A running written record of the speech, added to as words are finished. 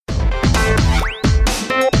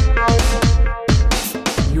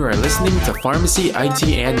You are listening to Pharmacy, IT,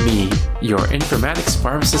 and Me, your informatics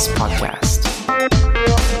pharmacist podcast.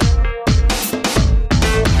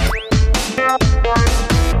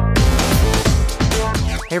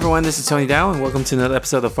 Hey everyone, this is Tony Dow, and welcome to another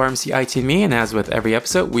episode of Pharmacy, IT, and Me. And as with every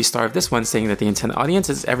episode, we start this one saying that the intended audience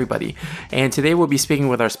is everybody. And today we'll be speaking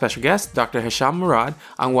with our special guest, Dr. Hisham Murad,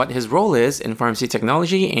 on what his role is in pharmacy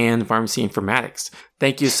technology and pharmacy informatics.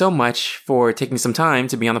 Thank you so much for taking some time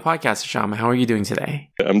to be on the podcast, Hisham. How are you doing today?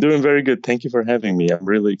 I'm doing very good. Thank you for having me. I'm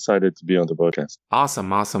really excited to be on the podcast.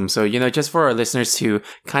 Awesome. So, just for our listeners to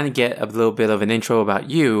kind of get a little bit of an intro about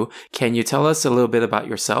you, can you tell us a little bit about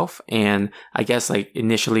yourself and I guess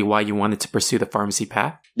initially why you wanted to pursue the pharmacy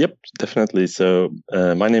path? Yep, definitely. So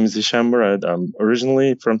my name is Hisham Murad. I'm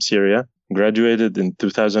originally from Syria. Graduated in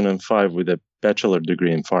 2005 with a bachelor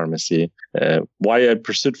degree in pharmacy. Why I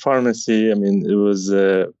pursued pharmacy? I mean, it was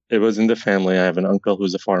in the family. I have an uncle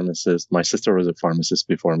who's a pharmacist. My sister was a pharmacist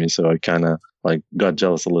before me, so I kind of got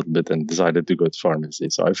jealous a little bit and decided to go to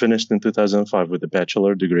pharmacy. So I finished in 2005 with a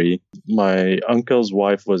bachelor degree. My uncle's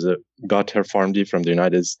wife got her PharmD from the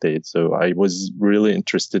United States, so I was really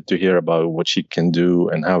interested to hear about what she can do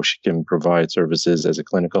and how she can provide services as a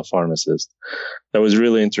clinical pharmacist. That was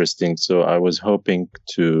really interesting. So I was hoping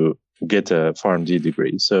to get a PharmD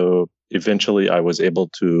degree. So eventually I was able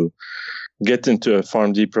to get into a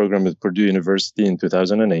PharmD program with Purdue University in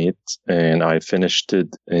 2008, and I finished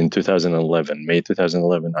it in 2011. May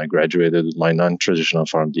 2011, I graduated with my non-traditional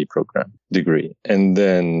PharmD program degree. And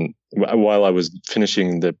then while I was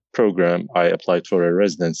finishing the program, I applied for a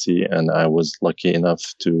residency, and I was lucky enough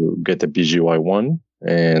to get a BGY1.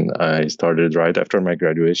 And I started right after my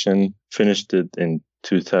graduation, finished it in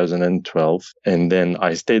 2012. And then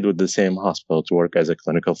I stayed with the same hospital to work as a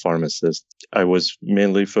clinical pharmacist. I was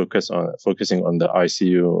mainly focusing on the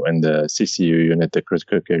ICU and the CCU unit, the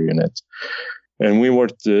critical care unit. And we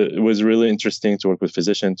worked, it was really interesting to work with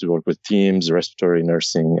physicians, to work with teams, respiratory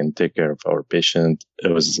nursing, and take care of our patient.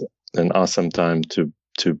 It was an awesome time to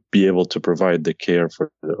be able to provide the care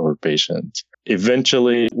for our patient.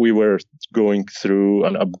 Eventually, we were going through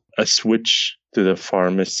a switch to the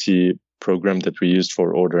pharmacy program that we used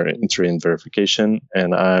for order entry and verification.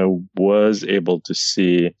 And I was able to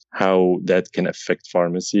see how that can affect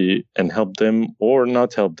pharmacy and help them or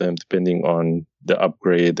not help them, depending on the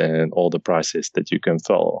upgrade and all the process that you can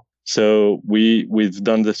follow. So we've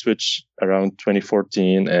done the switch around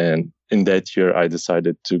 2014, and in that year, I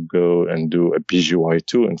decided to go and do a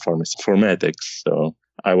BGY2 in pharmacy informatics. So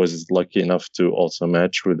I was lucky enough to also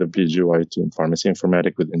match with a BGY2 in pharmacy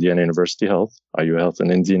informatics with Indiana University Health, IU Health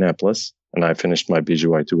in Indianapolis, and I finished my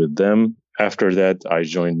BGY2 with them. After that, I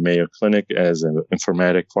joined Mayo Clinic as an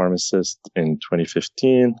informatic pharmacist in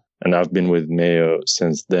 2015, and I've been with Mayo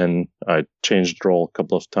since then. I changed role a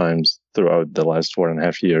couple of times throughout the last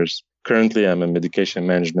 4.5 years. Currently, I'm a medication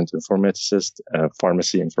management informaticist,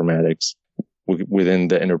 pharmacy informatics within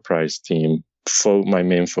the enterprise team. My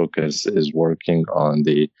main focus is working on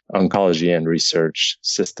the oncology and research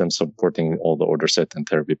system supporting all the order set and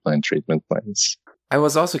therapy plan treatment plans. I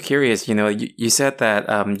was also curious, you said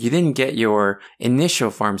that you didn't get your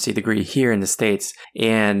initial pharmacy degree here in the States.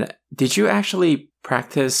 And did you actually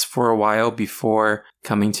practice for a while before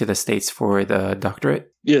coming to the States for the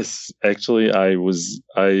doctorate? Yes, actually,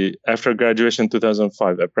 after graduation in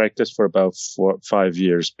 2005, I practiced for about 5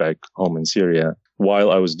 years back home in Syria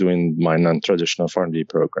while I was doing my non-traditional PharmD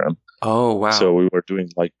program. Oh, wow. So we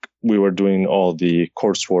were doing all the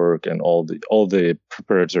coursework and all the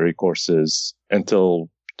preparatory courses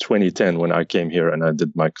until 2010 when I came here and I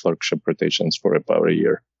did my clerkship rotations for about a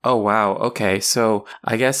year. Oh, wow. Okay. So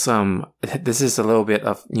I guess this is a little bit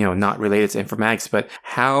of, not related to informatics, but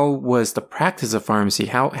how was the practice of pharmacy?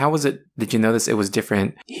 How was it? Did you notice it was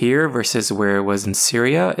different here versus where it was in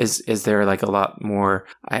Syria? Is there a lot more,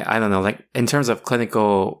 I don't know, in terms of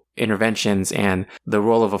clinical interventions and the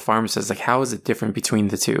role of a pharmacist, how is it different between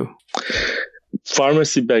the two?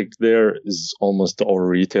 Pharmacy back there is almost all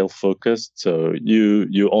retail focused. So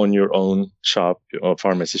you own your own shop, your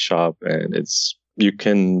pharmacy shop, and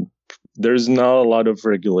there's not a lot of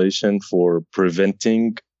regulation for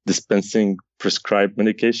preventing dispensing prescribed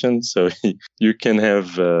medications. So you can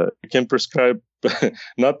prescribe,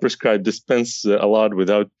 not prescribe, dispense a lot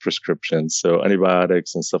without prescriptions. So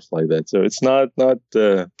antibiotics and stuff like that. So it's not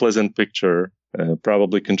a pleasant picture.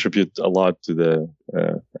 Probably contribute a lot to the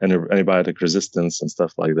antibiotic resistance and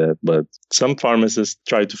stuff like that. But some pharmacists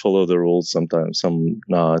try to follow the rules, sometimes some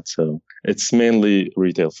not. So it's mainly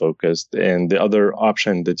retail focused. And the other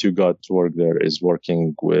option that you got to work there is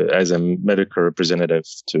working as a medical representative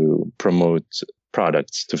to promote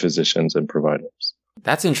products to physicians and providers.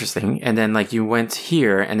 That's interesting. And then like you went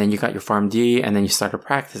here and then you got your PharmD and then you started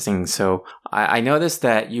practicing. So I noticed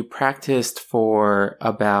that you practiced for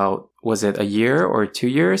about, was it a year or 2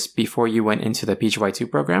 years before you went into the PGY2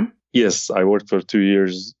 program? Yes, I worked for 2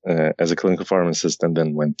 years as a clinical pharmacist and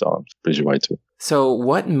then went on PGY2. So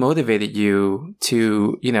what motivated you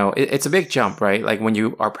to, it's a big jump, right? Like when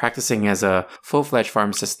you are practicing as a full-fledged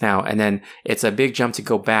pharmacist now, and then it's a big jump to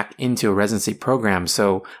go back into a residency program.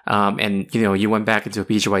 So, you went back into a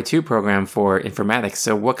PGY2 program for informatics.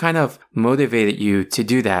 So what kind of motivated you to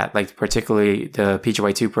do that? Like particularly the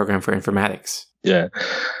PGY2 program for informatics? Yeah.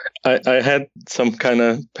 I had some kind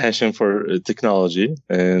of passion for technology.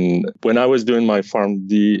 And when I was doing my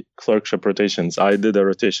PharmD clerkship rotations, I did a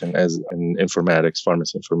rotation as in informatics,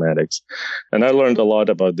 pharmacy informatics. And I learned a lot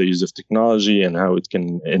about the use of technology and how it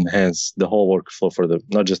can enhance the whole workflow for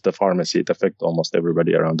not just the pharmacy, it affects almost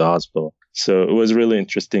everybody around the hospital. So it was really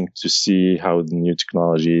interesting to see how the new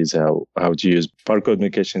technologies, how to use barcode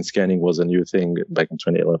medication scanning was a new thing back in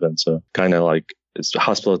 2011. So kind of like it's the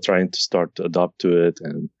hospital trying to start to adopt to it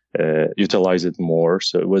and utilize it more.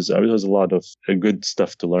 So it was a lot of good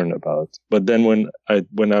stuff to learn about. But then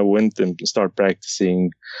when I went and started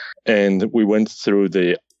practicing, and we went through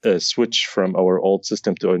the switch from our old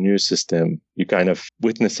system to a new system, you kind of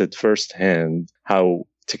witness it firsthand how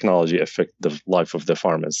technology affect the life of the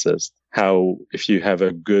pharmacist. How if you have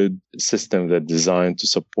a good system that's designed to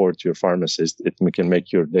support your pharmacist, it can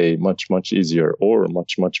make your day much, much easier or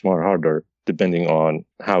much, much more harder, depending on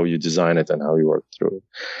how you design it and how you work through it.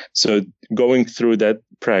 So going through that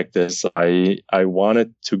practice, I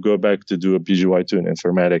wanted to go back to do a PGY2 in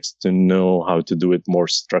informatics to know how to do it more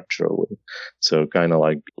structurally. So kind of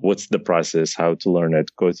like what's the process, how to learn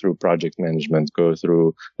it, go through project management, go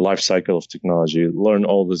through life cycle of technology, learn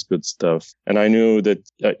all this good stuff. And I knew that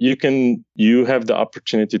you have the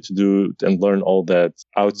opportunity to do and learn all that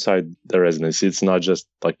outside the residency. It's not just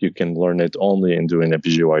like you can learn it only in doing a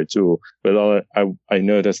PGY2. But I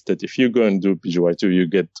noticed that if you go and do PGY2, you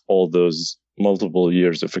get all those multiple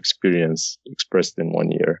years of experience expressed in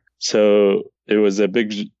 1 year. So it was a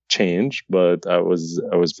big change, but I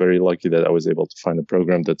was very lucky that I was able to find a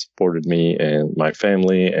program that supported me and my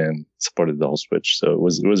family and supported the whole switch. So it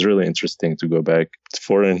was really interesting to go back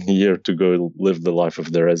for a year to go live the life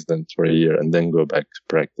of the resident for a year and then go back to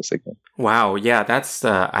practice again. Wow. Yeah, that's,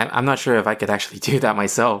 I'm not sure if I could actually do that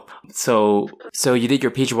myself. So you did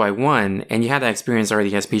your PGY1 and you had that experience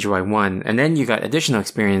already as PGY1, and then you got additional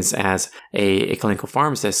experience as a clinical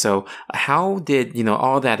pharmacist. So how did,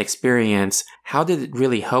 all that experience, how did it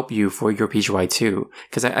really help you for your PGY2?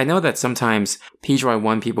 Because I know that sometimes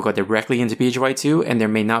PGY1 people go directly into PGY2 and there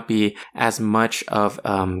may not be as much of,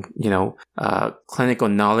 clinical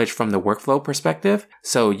knowledge from the workflow perspective.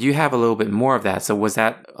 So you have a little bit more of that. So was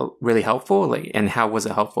that really helpful? And how was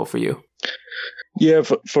it helpful for you? Yeah,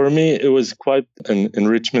 for me, it was quite an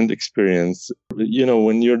enrichment experience.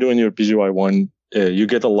 When you're doing your PGY1, you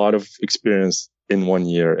get a lot of experience in 1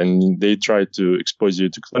 year, and they try to expose you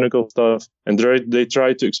to clinical stuff, and they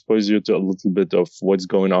try to expose you to a little bit of what's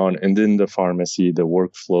going on, and then the pharmacy, the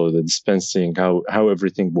workflow, the dispensing, how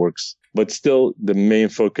everything works. But still, the main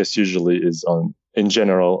focus usually is on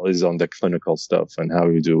the clinical stuff and how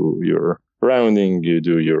you do your rounding, you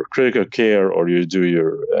do your critical care, or you do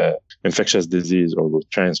your infectious disease or with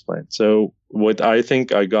transplant. So what I think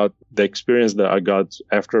the experience that I got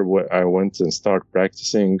after I went and started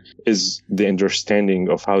practicing is the understanding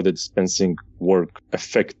of how the dispensing work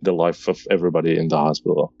affect the life of everybody in the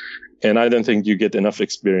hospital. And I don't think you get enough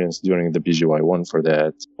experience during the PGY1 for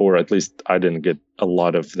that, or at least I didn't get a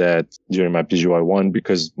lot of that during my PGY1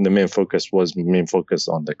 because the main focus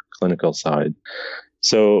on the clinical side.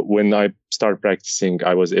 So when I started practicing,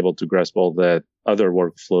 I was able to grasp all that other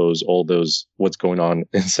workflows, all those, what's going on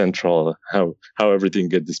in central, how everything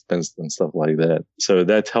get dispensed and stuff like that. So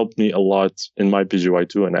that helped me a lot in my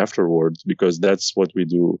PGY2 and afterwards, because that's what we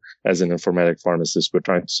do as an informatic pharmacist. We're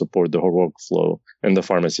trying to support the whole workflow in the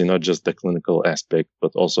pharmacy, not just the clinical aspect,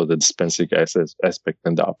 but also the dispensing aspect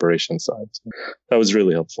and the operation side. So that was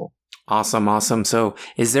really helpful. Awesome. So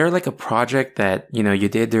is there like a project that, you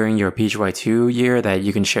did during your PGY2 year that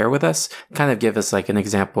you can share with us? Kind of give us like an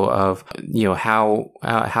example of,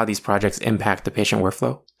 how these projects impact the patient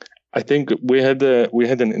workflow. I think we had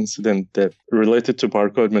an incident that related to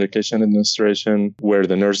barcode medication administration, where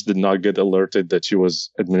the nurse did not get alerted that she was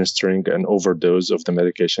administering an overdose of the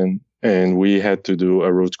medication. And we had to do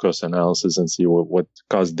a root cause analysis and see what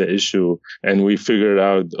caused the issue. And we figured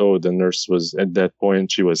out, the nurse was, at that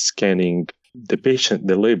point, she was scanning the patient,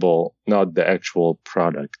 the label, not the actual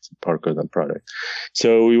product, barcode and product.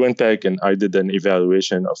 So we went back and I did an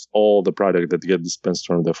evaluation of all the product that get dispensed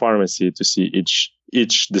from the pharmacy to see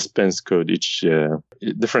each dispense code, each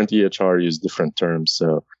different EHR use different terms.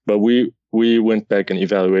 So, but we went back and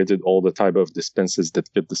evaluated all the type of dispenses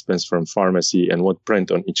that get dispensed from pharmacy and what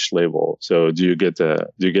print on each label. So do you get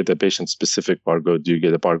a patient specific barcode? Do you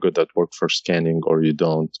get a barcode that works for scanning or you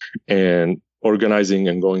don't? And organizing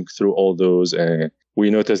and going through all those, and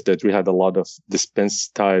we noticed that we had a lot of dispense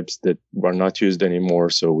types that were not used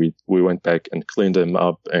anymore. So we went back and cleaned them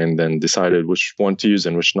up and then decided which one to use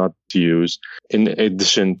and which not to use, in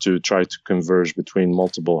addition to try to converge between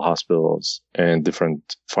multiple hospitals and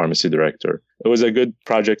different pharmacy director. It was a good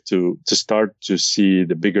project to start to see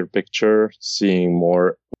the bigger picture, seeing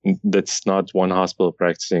more that's not one hospital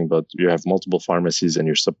practicing, but you have multiple pharmacies and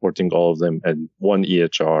you're supporting all of them at one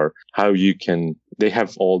EHR. They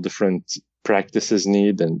have all different practice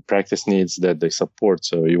needs that they support.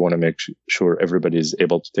 So you want to make sure everybody is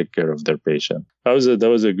able to take care of their patient. That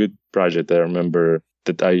was a good project. I remember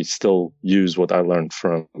that I still use what I learned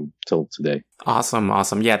from till today. Awesome.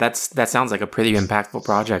 Yeah, that sounds like a pretty impactful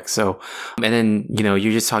project. So, and then,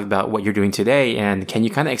 you just talked about what you're doing today. And can you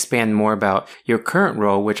kind of expand more about your current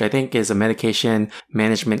role, which I think is a medication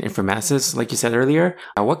management informaticist, like you said earlier?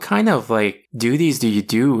 What kind of duties do you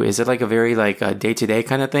do? Is it a very a day-to-day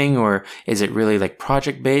kind of thing, or is it really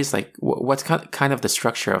project-based? What's kind of the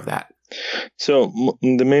structure of that? So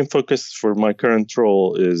the main focus for my current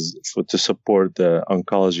role is to support the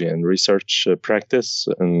oncology and research practice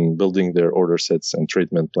and building their order sets and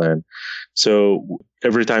treatment plan. So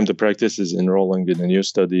every time the practice is enrolling in a new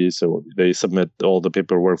study, so they submit all the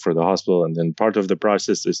paperwork for the hospital, and then part of the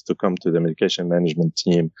process is to come to the medication management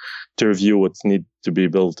team to review what's need to be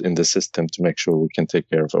built in the system to make sure we can take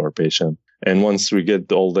care of our patient. And once we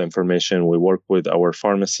get all the information, we work with our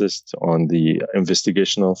pharmacist on the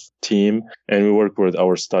investigational team, and we work with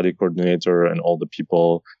our study coordinator and all the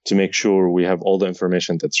people to make sure we have all the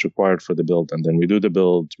information that's required for the build. And then we do the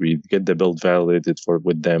build, we get the build validated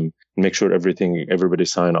with them, make sure everybody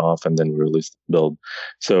sign off, and then we release the build.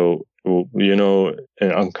 So, in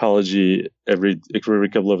oncology, every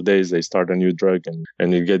couple of days they start a new drug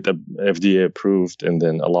and you get the FDA approved, and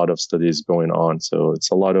then a lot of studies going on. So it's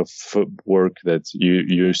a lot of work that you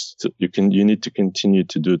need to continue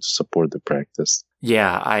to do to support the practice.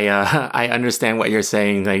 Yeah, I understand what you're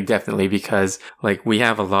saying, definitely, because we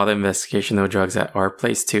have a lot of investigational drugs at our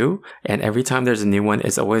place too, and every time there's a new one,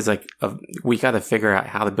 it's always we got to figure out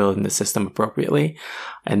how to build in the system appropriately,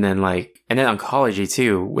 and then oncology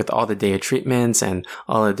too, with all the data treatments and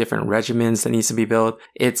all the different regimens that needs to be built,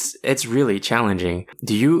 it's really challenging.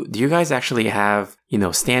 Do you guys actually have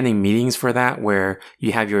standing meetings for that, where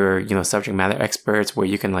you have your subject matter experts where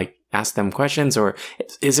you can ask them questions, or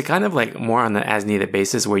is it kind of more on an as needed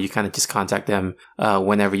basis where you kind of just contact them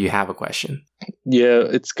whenever you have a question? Yeah,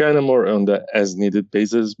 it's kind of more on the as needed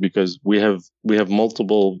basis, because we have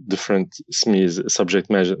multiple different SMEs, subject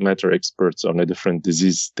matter experts on a different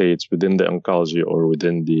disease states within the oncology or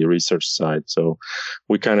within the research side. So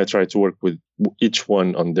we kind of try to work with each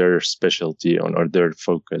one on their specialty or their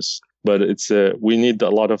focus. But we need a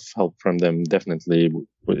lot of help from them. Definitely,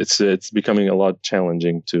 it's becoming a lot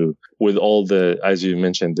challenging with all the, as you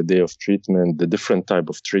mentioned, the day of treatment, the different type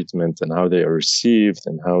of treatment, and how they are received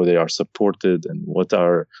and how they are supported, and what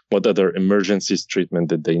other emergencies treatment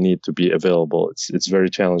that they need to be available. It's very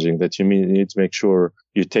challenging that you need to make sure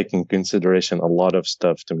you take in consideration a lot of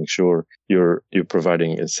stuff to make sure you're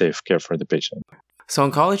providing a safe care for the patient. So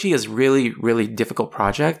oncology is really, really difficult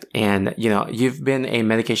project. And, you've been a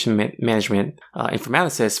medication management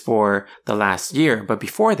informaticist for the last year. But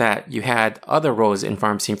before that, you had other roles in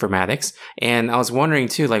pharmacy informatics. And I was wondering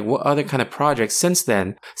too, what other kind of projects since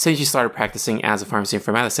you started practicing as a pharmacy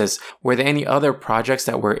informaticist, were there any other projects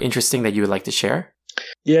that were interesting that you would like to share?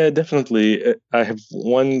 Yeah, definitely. I have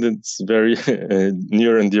one that's very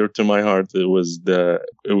near and dear to my heart. It was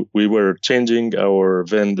we were changing our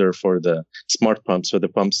vendor for the smart pumps, so the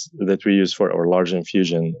pumps that we use for our large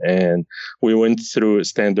infusion. And we went through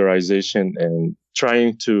standardization and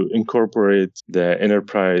trying to incorporate the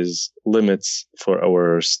enterprise limits for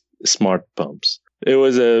our smart pumps.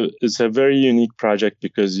 It's a very unique project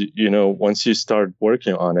because, once you start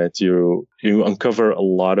working on it, you uncover a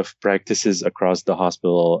lot of practices across the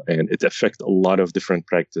hospital, and it affects a lot of different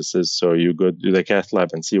practices. So you go to the cath lab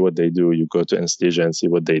and see what they do. You go to anesthesia and see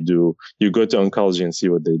what they do. You go to oncology and see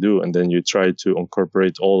what they do. And then you try to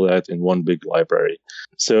incorporate all that in one big library.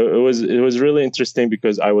 So it was really interesting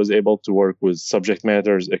because I was able to work with subject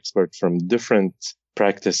matters experts from different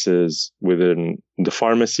practices within the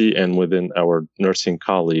pharmacy and within our nursing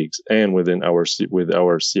colleagues and with our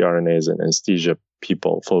CRNAs and anesthesia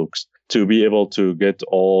folks, to be able to get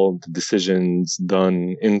all the decisions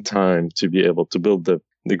done in time, to be able to build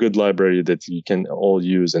the good library that you can all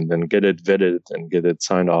use, and then get it vetted and get it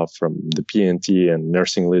signed off from the PNT and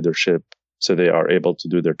nursing leadership, so they are able to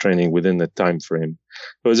do their training within the time frame.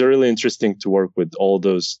 It was really interesting to work with all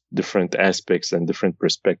those different aspects and different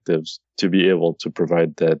perspectives to be able to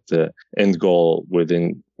provide that end goal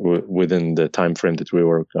within the time frame that we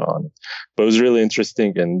work on. But it was really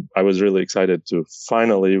interesting, and I was really excited to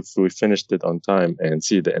finally, we finished it on time and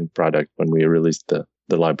see the end product when we released the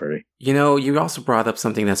library. You know, you also brought up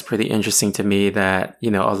something that's pretty interesting to me, that,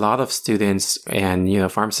 you know, a lot of students and, you know,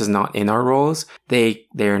 pharmacists not in our roles,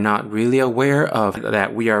 they're not really aware of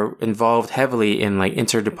that we are involved heavily in like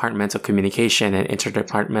interdepartmental communication and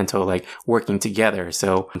interdepartmental like working together.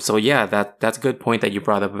 So yeah, that's a good point that you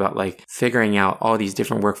brought up about like figuring out all these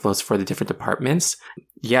different workflows for the different departments.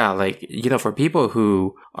 Yeah, like, you know, for people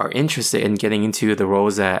who are interested in getting into the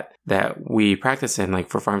roles that we practice in, like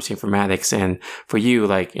for pharmacy informatics, and for you,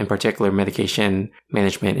 like in particular, medication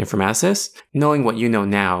management informaticist, knowing what you know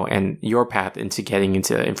now and your path into getting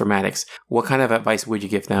into informatics, what kind of advice would you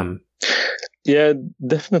give them? Yeah,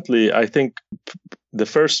 definitely. I think the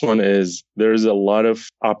first one is there's a lot of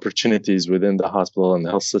opportunities within the hospital and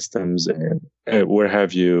health systems and where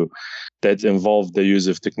have you that involve the use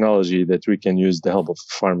of technology that we can use the help of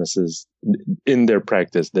pharmacists in their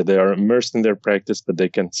practice, that they are immersed in their practice, but they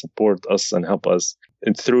can support us and help us.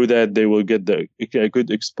 And through that, they will get a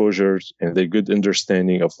good exposure and a good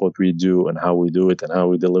understanding of what we do and how we do it and how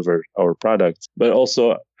we deliver our products. But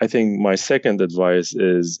also, I think my second advice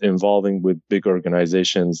is involving with big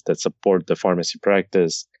organizations that support the pharmacy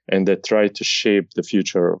practice and that try to shape the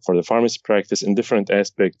future for the pharmacy practice in different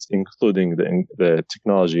aspects, including the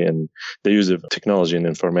technology and the use of technology in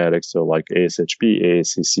informatics, so like ASHP,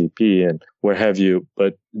 ASCCP, and where have you.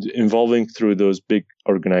 But involving through those big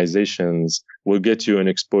organizations will get you an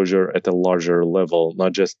exposure at a larger level,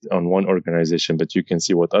 not just on one organization, but you can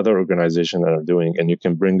see what other organizations are doing, and you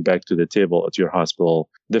can bring back to the table at your hospital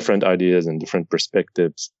different ideas and different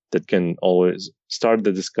perspectives that can always start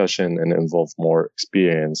the discussion and involve more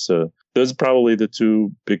experience. So those are probably the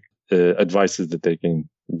two big advices that they can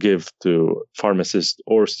give to pharmacists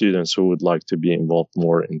or students who would like to be involved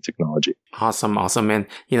more in technology. Awesome. And,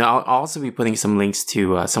 you know, I'll also be putting some links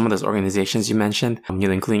to some of those organizations you mentioned, you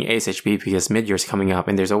know, including ASHP, because mid-year is coming up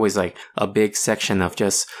and there's always like a big section of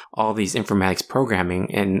just all these informatics programming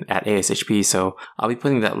at ASHP. So I'll be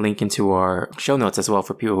putting that link into our show notes as well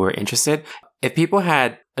for people who are interested. If people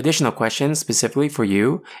had additional questions specifically for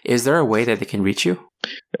you, is there a way that they can reach you?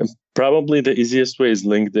 Probably the easiest way is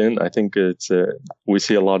LinkedIn. I think we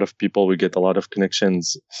see a lot of people, we get a lot of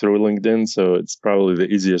connections through LinkedIn. So it's probably the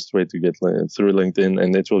easiest way to get through LinkedIn,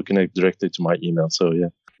 and it will connect directly to my email. So yeah.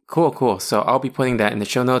 Cool. So I'll be putting that in the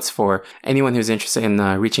show notes for anyone who's interested in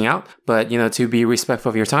reaching out. But, you know, to be respectful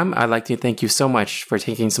of your time, I'd like to thank you so much for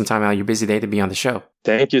taking some time out of your busy day to be on the show.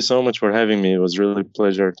 Thank you so much for having me. It was really a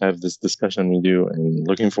pleasure to have this discussion with you, and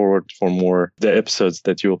looking forward for more the episodes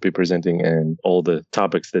that you will be presenting and all the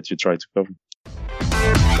topics that you try to cover.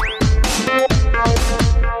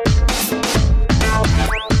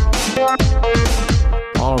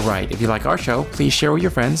 All right. If you like our show, please share with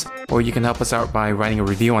your friends, or you can help us out by writing a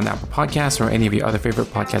review on Apple Podcasts or any of your other favorite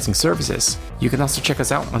podcasting services. You can also check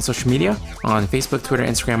us out on social media on Facebook, Twitter,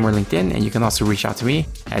 Instagram, or LinkedIn, and you can also reach out to me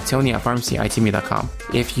at tony@pharmacyitme.com.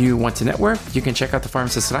 If you want to network, you can check out the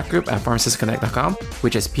Pharmacist Slack group at pharmacistconnect.com,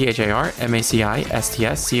 which is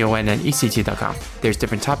PHARMACISTSCONNECT.com. There's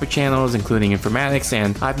different topic channels, including informatics,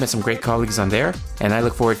 and I've met some great colleagues on there, and I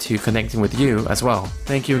look forward to connecting with you as well.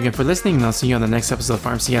 Thank you again for listening, and I'll see you on the next episode of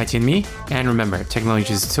Pharmacy IT and Me. And remember,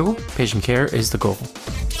 technology is a tool, patient care is the goal.